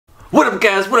What up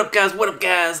guys, what up guys, what up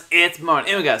guys, it's Marty.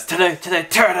 Anyway guys, today,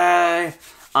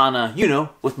 on,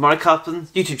 with Marty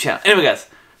Kauffman's YouTube channel. Anyway guys,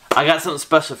 I got something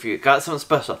special for you, I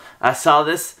saw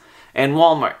this in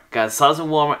Walmart, guys,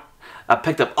 I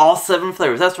picked up all 7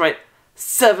 flavors, that's right,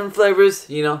 7 flavors,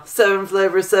 7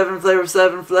 flavors.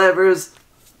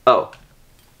 Oh.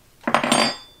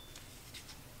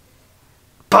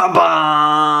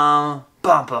 Ba-ba!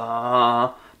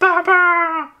 Ba-ba!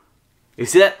 Ba-ba! You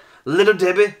see that? Little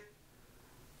Debbie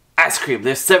ice cream.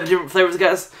 There's 7 different flavors,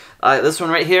 guys. This one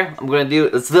right here, I'm gonna do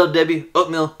it's Little Debbie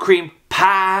oatmeal cream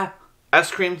pie ice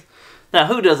cream. Now,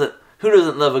 who doesn't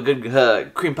love a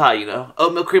good cream pie?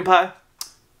 Oatmeal cream pie.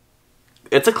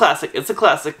 It's a classic.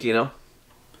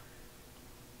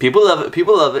 People love it.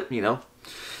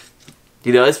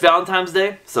 It's Valentine's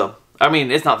Day, so I mean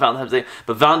it's not Valentine's Day,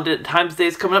 but Valentine's Day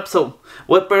is coming up. So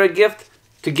what better gift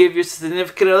to give your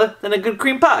significant other than a good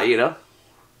cream pie?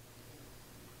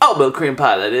 Oatmeal cream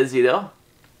pie, that is, Little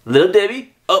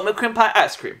Debbie oatmeal cream pie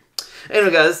ice cream.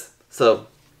 Anyway, guys, so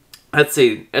let's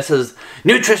see. It says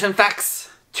nutrition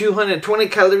facts: 220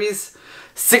 calories,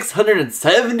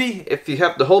 670 if you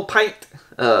have the whole pint,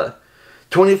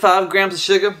 25 grams of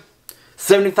sugar,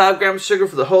 75 grams of sugar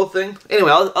for the whole thing.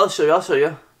 Anyway, I'll show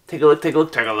you. Take a look.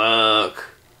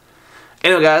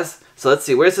 Anyway, guys, so let's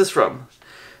see. Where's this from?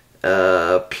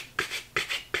 Oh,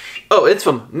 it's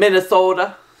from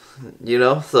Minnesota.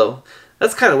 So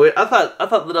that's kind of weird. I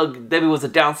thought Little Debbie was a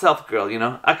down south girl.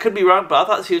 I could be wrong, but I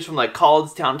thought she was from like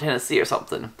Collegetown, Tennessee, or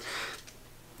something.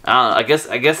 I don't know.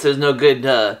 I guess there's no good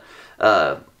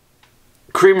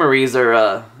creameries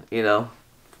or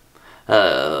what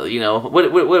have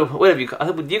you?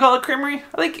 Do you call it a creamery?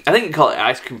 I think you call it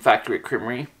ice cream factory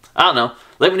creamery. I don't know.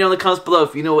 Let me know in the comments below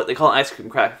if you know what they call an ice cream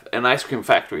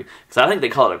factory. Because I think they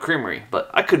call it a creamery,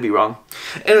 but I could be wrong.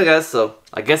 Anyway, guys, so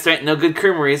I guess there ain't no good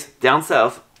creameries down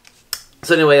south.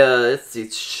 So anyway, let's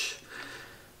see.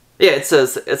 Yeah, it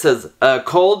says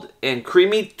cold and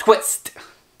creamy twist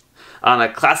on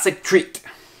a classic treat.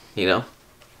 Boop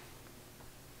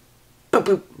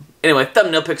boop. Anyway,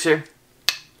 thumbnail picture.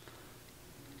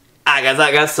 Alright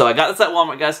guys, so I got this at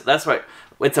Walmart, guys. That's right.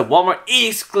 It's a Walmart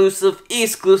exclusive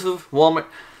Walmart.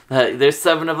 There's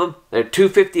 7 of them. They're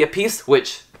 $2.50 a piece,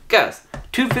 which, guys,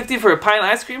 $2.50 for a pint of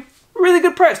ice cream? Really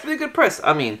good price.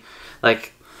 I mean,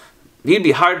 like, you'd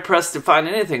be hard pressed to find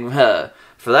anything for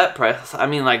that price. I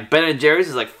mean, like, Ben & Jerry's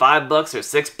is like $5 or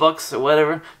 $6 or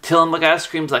whatever. Tillamook ice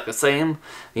cream's like the same,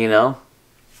 Anyway,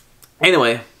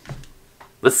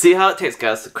 let's see how it tastes,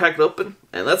 guys. So crack it open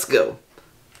and let's go.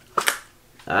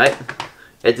 Alright,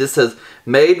 it just says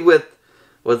made with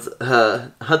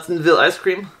Hudsonville ice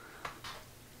cream.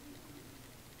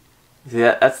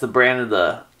 Yeah, that's the brand of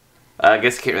the. I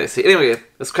guess you can't really see. Anyway,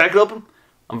 let's crack it open.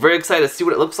 I'm very excited to see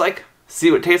what it looks like, see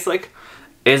what it tastes like.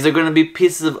 Is there going to be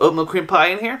pieces of oatmeal cream pie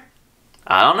in here?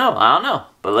 I don't know,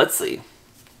 but let's see.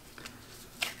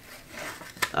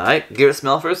 Alright, give it a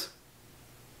smell first.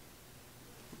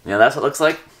 Yeah, that's what it looks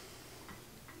like.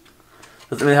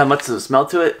 Doesn't really have much of a smell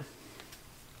to it.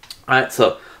 Alright,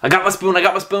 so I got my spoon,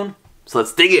 so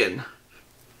let's dig in.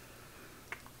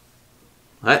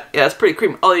 Alright, yeah, it's pretty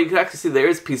creamy. Oh, you can actually see there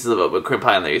is pieces of oatmeal cream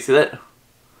pie in there, you see that?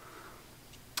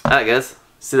 Alright guys,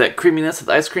 see that creaminess of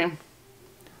the ice cream?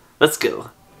 Let's go.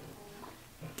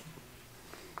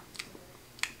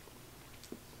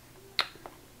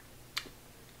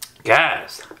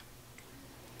 Guys.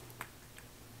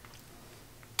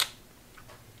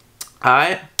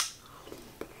 Alright.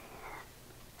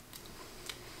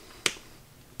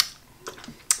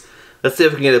 Let's see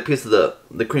if we can get a piece of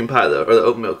the cream pie, though, or the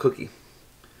oatmeal cookie.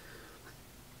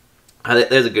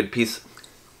 There's a good piece.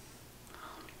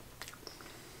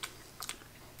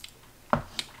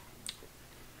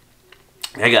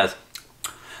 Hey guys,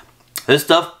 this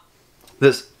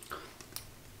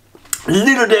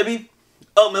Little Debbie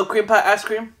oatmeal cream pie ice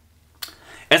cream,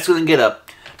 it's gonna get a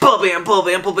pull bam,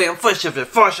 fresh out.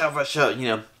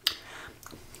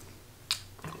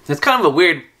 It's kind of a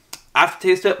weird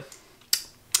aftertaste to it.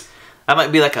 That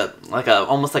might be like a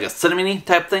almost like a cinnamony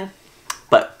type thing,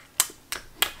 but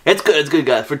it's good,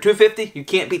 guys. For $2.50, you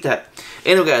can't beat that.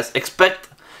 Anyway, guys, expect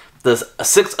the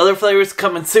 6 other flavors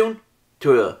coming soon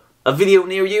to a video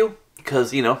near you,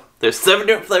 because there's 7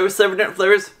 different flavors.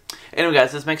 Anyway,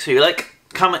 guys, just make sure you like,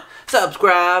 comment,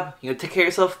 subscribe. Take care of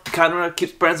yourself. Kind of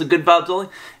keep spreading some good vibes only.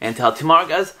 And until tomorrow,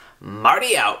 guys,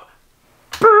 Marty out.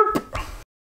 Burp.